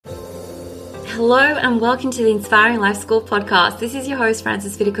Hello and welcome to the Inspiring Life School podcast. This is your host,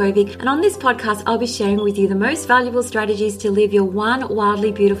 Frances Vidakovic, and on this podcast, I'll be sharing with you the most valuable strategies to live your one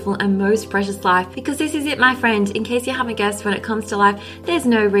wildly beautiful and most precious life. Because this is it, my friend. In case you haven't guessed, when it comes to life, there's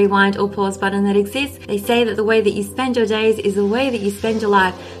no rewind or pause button that exists. They say that the way that you spend your days is the way that you spend your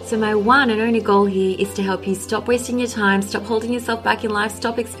life. So my one and only goal here is to help you stop wasting your time, stop holding yourself back in life,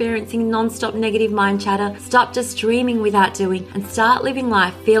 stop experiencing non-stop negative mind chatter, stop just dreaming without doing, and start living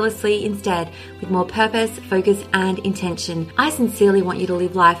life fearlessly instead, with more purpose, focus, and intention. I sincerely want you to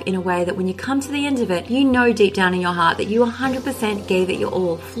live life in a way that when you come to the end of it, you know deep down in your heart that you 100% gave it your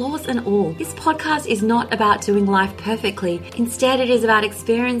all, flaws and all. This podcast is not about doing life perfectly. Instead, it is about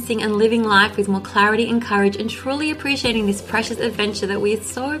experiencing and living life with more clarity and courage and truly appreciating this precious adventure that we are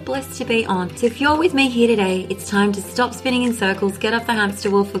so blessed to be on. So if you're with me here today, it's time to stop spinning in circles, get off the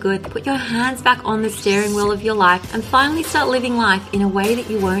hamster wheel for good, put your hands back on the steering wheel of your life, and finally start living life in a way that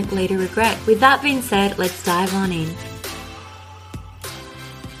you won't later regret. With that being said, let's dive on in.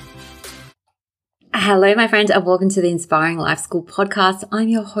 Hello, my friend, and welcome to the Inspiring Life School podcast. I'm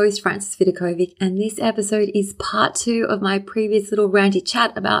your host, Frances Vidakovic, and this episode is part 2 of my previous little ranty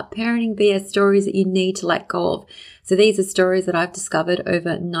chat about parenting BS stories that you need to let go of. So these are stories that I've discovered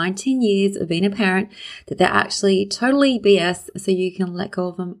over 19 years of being a parent that they're actually totally BS, so you can let go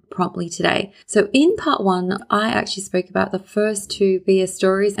of them promptly today. So in part 1, I actually spoke about the first 2 BS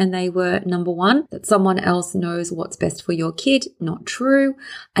stories, and they were number 1, that someone else knows what's best for your kid, not true.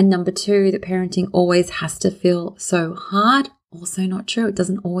 And number 2, that parenting always has to feel so hard. Also not true. It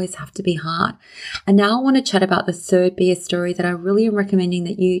doesn't always have to be hard. And now I want to chat about the third BS story that I really am recommending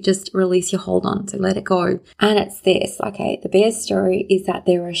that you just release your hold on. So let it go. And it's this, okay? The BS story is that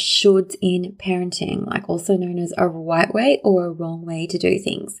there are shoulds in parenting, like also known as a right way or a wrong way to do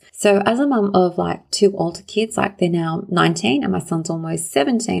things. So as a mum of like 2 older kids, like they're now 19 and my son's almost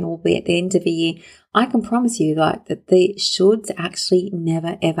 17, will be at the end of the year, I can promise you like that the shoulds actually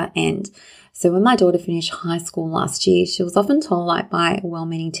never ever end. So when my daughter finished high school last year, she was often told like by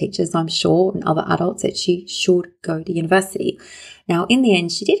well-meaning teachers, I'm sure, and other adults that she should go to university. Now, in the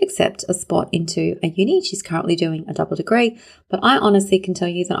end, she did accept a spot into a uni. She's currently doing a double degree, but I honestly can tell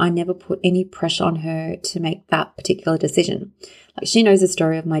you that I never put any pressure on her to make that particular decision. Like she knows the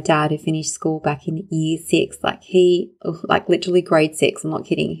story of my dad who finished school back in year 6. Like literally grade 6. I'm not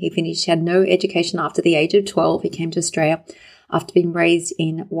kidding. He had no education after the age of 12. He came to Australia after being raised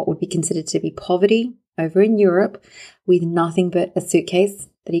in what would be considered to be poverty over in Europe with nothing but a suitcase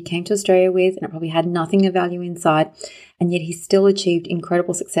that he came to Australia with, and it probably had nothing of value inside. And yet he still achieved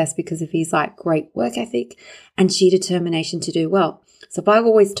incredible success because of his like great work ethic and sheer determination to do well. So I've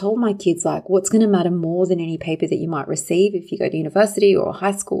always told my kids like what's going to matter more than any paper that you might receive if you go to university or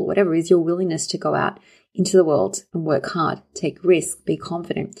high school or whatever is your willingness to go out into the world and work hard, take risks, be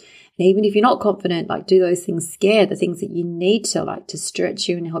confident. And even if you're not confident, like do those things scared, the things that you need to like to stretch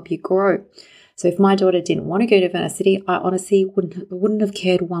you and help you grow. So if my daughter didn't want to go to university, I honestly wouldn't have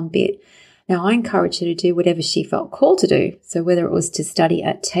cared one bit. Now, I encouraged her to do whatever she felt called to do. So whether it was to study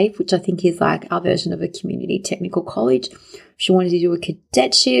at TAFE, which I think is like our version of a community technical college, if she wanted to do a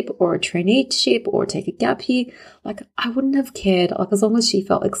cadetship or a traineeship or take a gap year, like I wouldn't have cared, like as long as she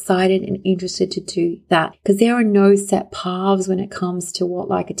felt excited and interested to do that. Because there are no set paths when it comes to what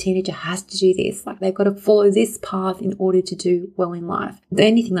like a teenager has to do this. Like they've got to follow this path in order to do well in life. The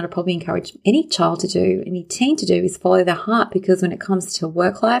only thing that I probably encourage any child to do, any teen to do is follow their heart, because when it comes to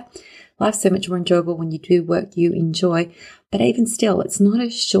work life, life's so much more enjoyable when you do work you enjoy. But even still, it's not a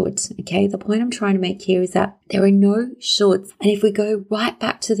should, okay? The point I'm trying to make here is that there are no shoulds. And if we go right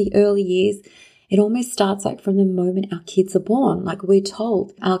back to the early years, it almost starts like from the moment our kids are born. Like we're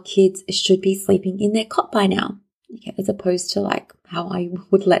told our kids should be sleeping in their cot by now, okay? As opposed to like how I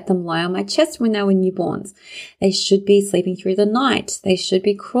would let them lie on my chest when they were newborns. They should be sleeping through the night. They should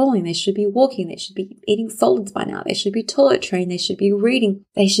be crawling. They should be walking. They should be eating solids by now. They should be toilet trained. They should be reading.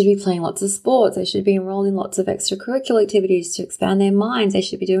 They should be playing lots of sports. They should be enrolled in lots of extracurricular activities to expand their minds. They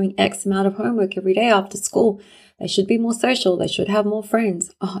should be doing X amount of homework every day after school. They should be more social. They should have more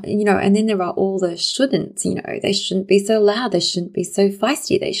friends. And then there are all the shouldn'ts, they shouldn't be so loud. They shouldn't be so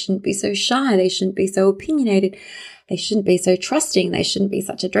feisty. They shouldn't be so shy. They shouldn't be so opinionated. They shouldn't be so trusting. They shouldn't be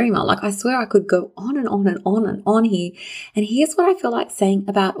such a dreamer. Like I swear I could go on and on and on and on here. And here's what I feel like saying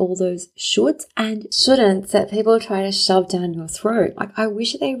about all those shoulds and shouldn'ts that people try to shove down your throat. Like I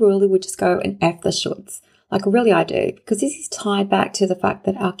wish they really would just go and F the shoulds. Like really I do, because this is tied back to the fact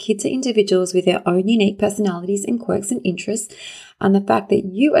that our kids are individuals with their own unique personalities and quirks and interests, and the fact that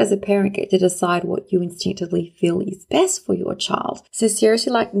you as a parent get to decide what you instinctively feel is best for your child. So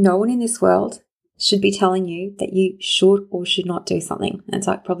seriously, like no one in this world should be telling you that you should or should not do something. And it's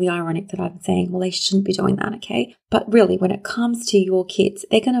like probably ironic that I'm saying, well, they shouldn't be doing that, okay? But really, when it comes to your kids,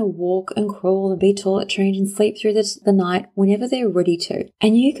 they're going to walk and crawl and be toilet trained and sleep through the night whenever they're ready to.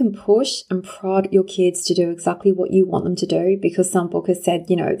 And you can push and prod your kids to do exactly what you want them to do, because some book has said,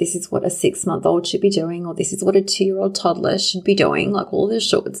 this is what a 6-month-old should be doing, or this is what a 2-year-old toddler should be doing, like all the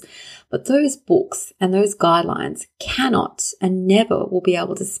shoulds. But those books and those guidelines cannot and never will be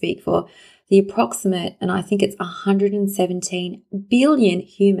able to speak for the approximate, and I think it's 117 billion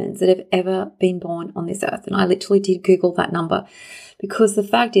humans that have ever been born on this earth. And I literally did Google that number, because the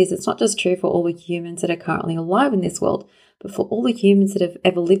fact is, it's not just true for all the humans that are currently alive in this world, but for all the humans that have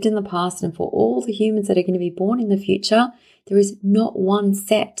ever lived in the past and for all the humans that are going to be born in the future. There is not one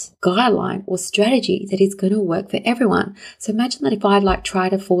set guideline or strategy that is going to work for everyone. So imagine that if I'd try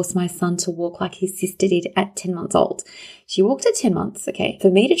to force my son to walk like his sister did at 10 months old. She walked at 10 months, okay? For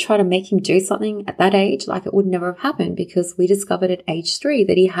me to try to make him do something at that age, it would never have happened, because we discovered at age 3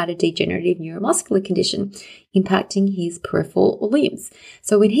 that he had a degenerative neuromuscular condition impacting his peripheral limbs.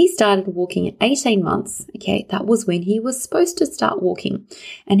 So when he started walking at 18 months, okay, that was when he was supposed to start walking.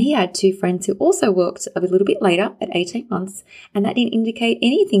 And he had 2 friends who also walked a little bit later at 18 months, and that didn't indicate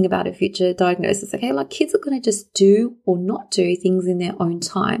anything about a future diagnosis, okay? Kids are going to just do or not do things in their own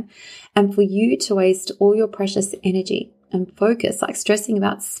time. And for you to waste all your precious energy and focus, stressing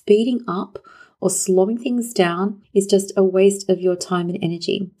about speeding up or slowing things down, is just a waste of your time and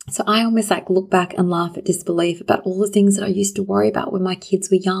energy. So I almost look back and laugh at disbelief about all the things that I used to worry about when my kids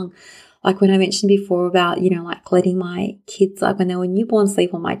were young. When I mentioned before about, letting my kids, when they were newborn,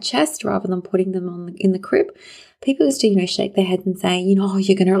 sleep on my chest rather than putting them in the crib. People used to, shake their heads and say, oh,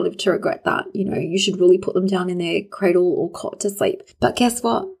 you're going to live to regret that. You should really put them down in their cradle or cot to sleep. But guess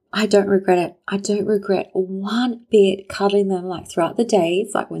what? I don't regret it. I don't regret one bit cuddling them throughout the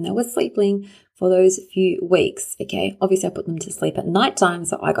days, when they were sleeping for those few weeks. Okay. Obviously I put them to sleep at nighttime,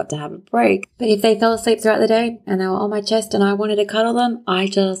 so I got to have a break. But if they fell asleep throughout the day and they were on my chest and I wanted to cuddle them, I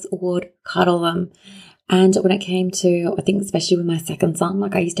just would cuddle them. And when it came to, I think especially with my second son,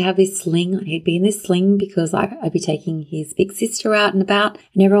 I used to have this sling. He'd be in this sling because I'd be taking his big sister out and about,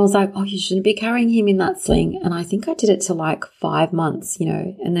 and everyone was like, oh, you shouldn't be carrying him in that sling. And I think I did it to 5 months,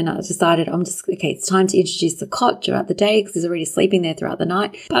 and then I decided it's time to introduce the cot throughout the day because he's already sleeping there throughout the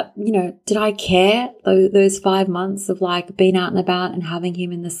night. But, did I care those 5 months of being out and about and having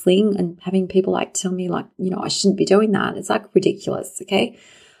him in the sling and having people tell me I shouldn't be doing that? It's ridiculous. Okay.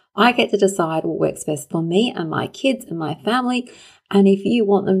 I get to decide what works best for me and my kids and my family. And if you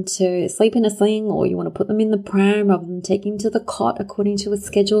want them to sleep in a sling, or you want to put them in the pram rather than taking them to the cot according to a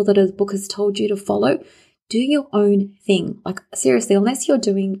schedule that a book has told you to follow, do your own thing. Seriously, unless you're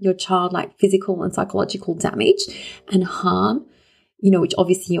doing your child physical and psychological damage and harm, which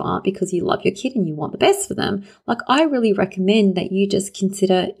obviously you aren't because you love your kid and you want the best for them. I really recommend that you just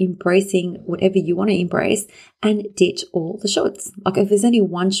consider embracing whatever you want to embrace and ditch all the shoulds. If there's only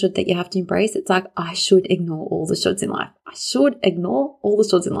one should that you have to embrace, it's I should ignore all the shoulds in life. I should ignore all the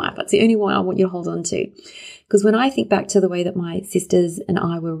shoulds in life. That's the only one I want you to hold on to. Because when I think back to the way that my sisters and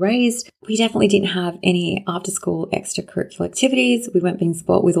I were raised, we definitely didn't have any after-school extracurricular activities. We weren't being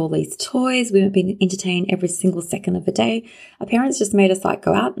spoiled with all these toys. We weren't being entertained every single second of the day. Our parents just made us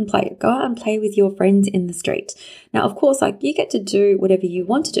go out and play. Go out and play with your friends in the street. Now, of course, you get to do whatever you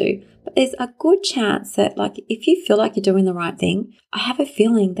want to do, but there's a good chance that if you feel like you're doing the right thing, I have a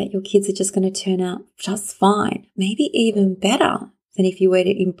feeling that your kids are just going to turn out just fine, maybe even better than if you were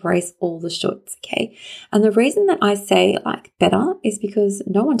to embrace all the shoulds, okay? And the reason that I say better is because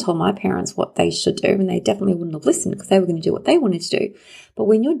no one told my parents what they should do, and they definitely wouldn't have listened because they were going to do what they wanted to do. But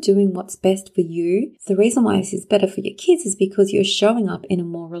when you're doing what's best for you, the reason why this is better for your kids is because you're showing up in a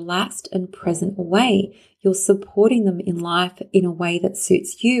more relaxed and present way. You're supporting them in life in a way that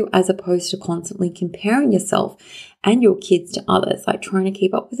suits you, as opposed to constantly comparing yourself and your kids to others, trying to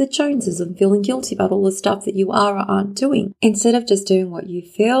keep up with the Joneses and feeling guilty about all the stuff that you are or aren't doing, instead of just doing what you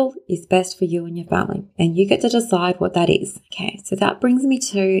feel is best for you and your family. And you get to decide what that is. Okay, so that brings me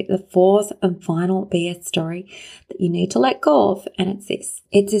to the 4th and final BS story that you need to let go of, and it's this.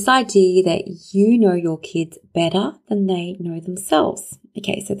 It's this idea that you know your kids better than they know themselves.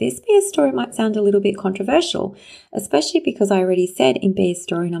 Okay, so this BS story might sound a little bit controversial, especially because I already said in BS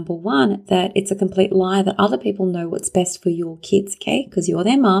story number 1 that it's a complete lie that other people know what's best for your kids, okay? Because you're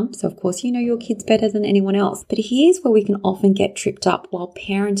their mum, so of course you know your kids better than anyone else. But here's where we can often get tripped up while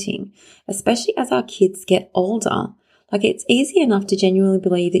parenting, especially as our kids get older. It's easy enough to genuinely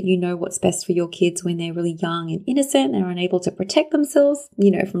believe that you know what's best for your kids when they're really young and innocent. They're unable to protect themselves,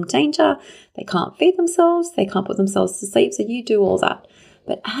 from danger. They can't feed themselves. They can't put themselves to sleep. So you do all that.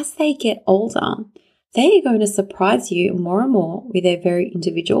 But as they get older, they are going to surprise you more and more with their very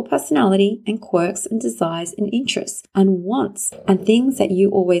individual personality and quirks and desires and interests and wants and things that you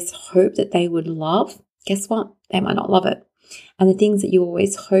always hoped that they would love. Guess what? They might not love it. And the things that you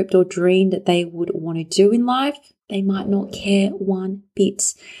always hoped or dreamed that they would want to do in life, they might not care one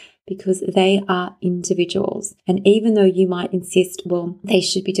bit, because they are individuals. And even though you might insist, well, they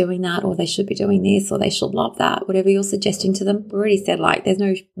should be doing that, or they should be doing this, or they should love that, whatever you're suggesting to them, we already said, like,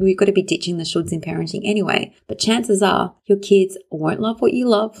 we've got to be ditching the shoulds in parenting anyway. But chances are your kids won't love what you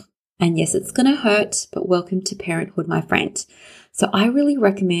love. And yes, it's going to hurt, but welcome to parenthood, my friend. So I really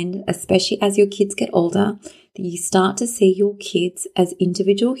recommend, especially as your kids get older, that you start to see your kids as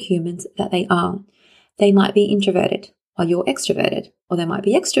individual humans that they are. They might be introverted while you're extroverted, or they might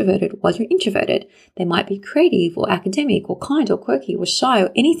be extroverted while you're introverted. They might be creative or academic or kind or quirky or shy or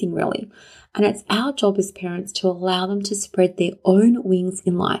anything really. And it's our job as parents to allow them to spread their own wings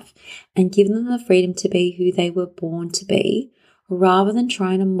in life and give them the freedom to be who they were born to be, rather than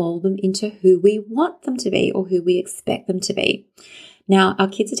trying to mold them into who we want them to be or who we expect them to be. Now, our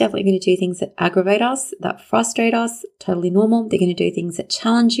kids are definitely going to do things that aggravate us, that frustrate us, totally normal. They're going to do things that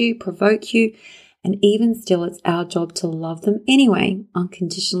challenge you, provoke you, and even still, it's our job to love them anyway,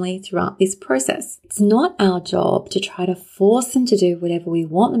 unconditionally throughout this process. It's not our job to try to force them to do whatever we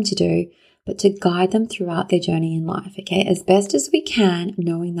want them to do, but to guide them throughout their journey in life, okay? As best as we can,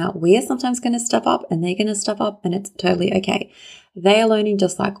 knowing that we are sometimes going to step up and they're going to step up, and it's totally okay. They are learning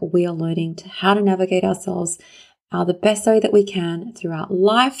just like we are learning to how to navigate ourselves the best way that we can throughout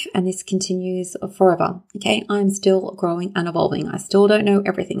life, and this continues forever, okay? I'm still growing and evolving. I still don't know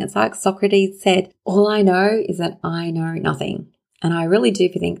everything. It's like Socrates said, all I know is that I know nothing. And I really do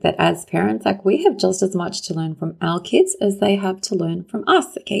think that as parents, like, we have just as much to learn from our kids as they have to learn from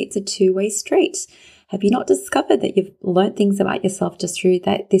us, okay? It's a two-way street. Have you not discovered that you've learned things about yourself just through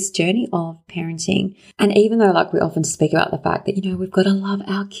this journey of parenting? And even though, like, we often speak about the fact that, we've got to love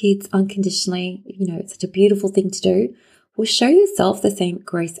our kids unconditionally, it's such a beautiful thing to do, well, show yourself the same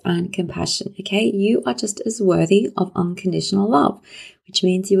grace and compassion, okay? You are just as worthy of unconditional love, which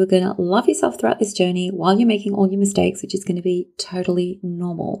means you are going to love yourself throughout this journey while you're making all your mistakes, which is going to be totally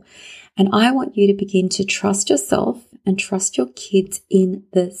normal. And I want you to begin to trust yourself and trust your kids in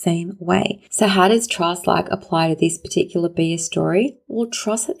the same way. So how does trust apply to this particular BS story? Well,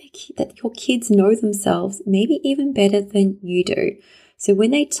 trust that your kids know themselves maybe even better than you do. So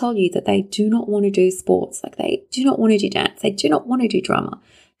when they tell you that they do not want to do sports, like they do not want to do dance, they do not want to do drama,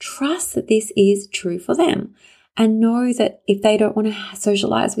 trust that this is true for them. And know that if they don't want to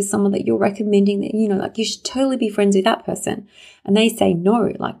socialize with someone that you're recommending that, you should totally be friends with that person, and they say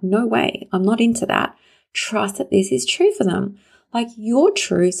no, no way, I'm not into that, trust that this is true for them. Your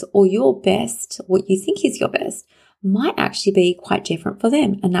truth or your best, what you think is your best, might actually be quite different for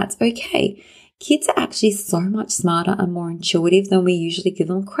them, and that's okay. Kids are actually so much smarter and more intuitive than we usually give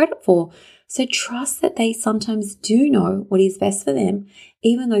them credit for. So trust that they sometimes do know what is best for them,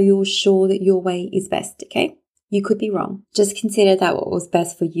 even though you're sure that your way is best, okay? You could be wrong. Just consider that what was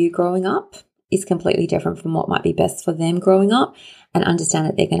best for you growing up is completely different from what might be best for them growing up, and understand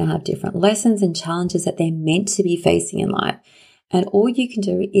that they're going to have different lessons and challenges that they're meant to be facing in life. And all you can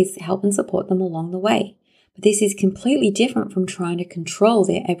do is help and support them along the way. But this is completely different from trying to control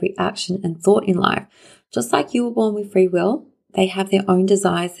their every action and thought in life. Just like you were born with free will, they have their own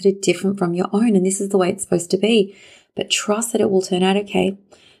desires that are different from your own, and this is the way it's supposed to be. But trust that it will turn out okay.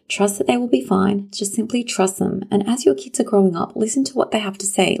 Trust that they will be fine. Just simply trust them. And as your kids are growing up, listen to what they have to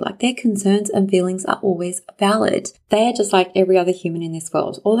say. Their concerns and feelings are always valid. They are just like every other human in this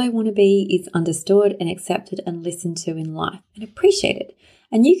world. All they want to be is understood and accepted and listened to in life and appreciated.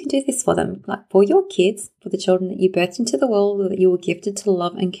 And you can do this for them, for your kids, for the children that you birthed into the world, or that you were gifted to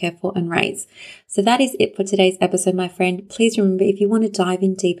love and care for and raise. So that is it for today's episode, my friend. Please remember, if you want to dive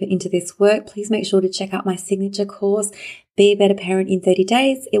in deeper into this work, please make sure to check out my signature course, Be a Better Parent in 30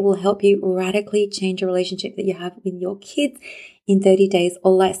 Days. It will help you radically change your relationship that you have with your kids in 30 days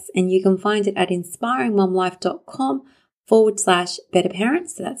or less. And you can find it at inspiringmomlife.com/betterparent.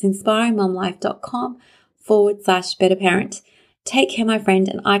 So that's inspiringmomlife.com/betterparent. Take care, my friend,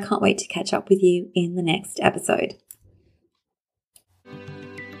 and I can't wait to catch up with you in the next episode.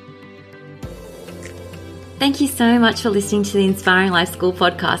 Thank you so much for listening to the Inspiring Life School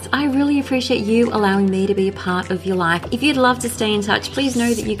podcast. I really appreciate you allowing me to be a part of your life. If you'd love to stay in touch, please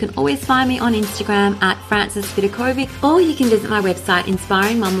know that you can always find me on Instagram at Frances Vidakovic, or you can visit my website,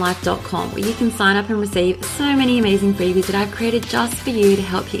 inspiringmomlife.com, where you can sign up and receive so many amazing freebies that I've created just for you to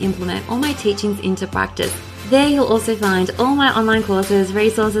help you implement all my teachings into practice. There you'll also find all my online courses,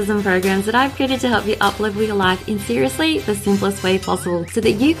 resources and programs that I've created to help you up-level your life in seriously the simplest way possible so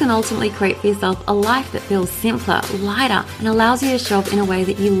that you can ultimately create for yourself a life that feels simpler, lighter, and allows you to show up in a way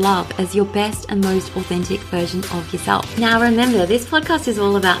that you love as your best and most authentic version of yourself. Now remember, this podcast is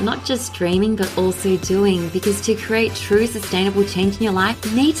all about not just dreaming but also doing, because to create true sustainable change in your life,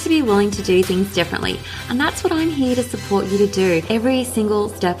 you need to be willing to do things differently. And that's what I'm here to support you to do every single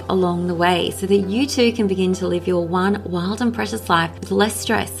step along the way so that you too can begin to live your one wild and precious life with less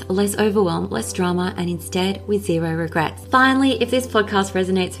stress, less overwhelm, less drama, and instead with zero regrets. Finally, if this podcast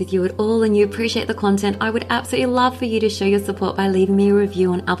resonates with you at all and you appreciate the content, I would absolutely love for you to show your support by leaving me a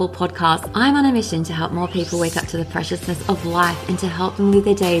review on Apple Podcasts. I'm on a mission to help more people wake up to the preciousness of life and to help them live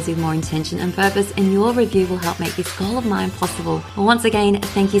their days with more intention and purpose, and your review will help make this goal of mine possible. Well, once again,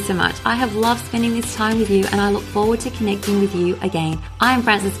 thank you so much. I have loved spending this time with you and I look forward to connecting with you again. I am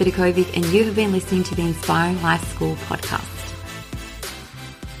Frances Vidakovic and you have been listening to the Inspiring Life School podcast.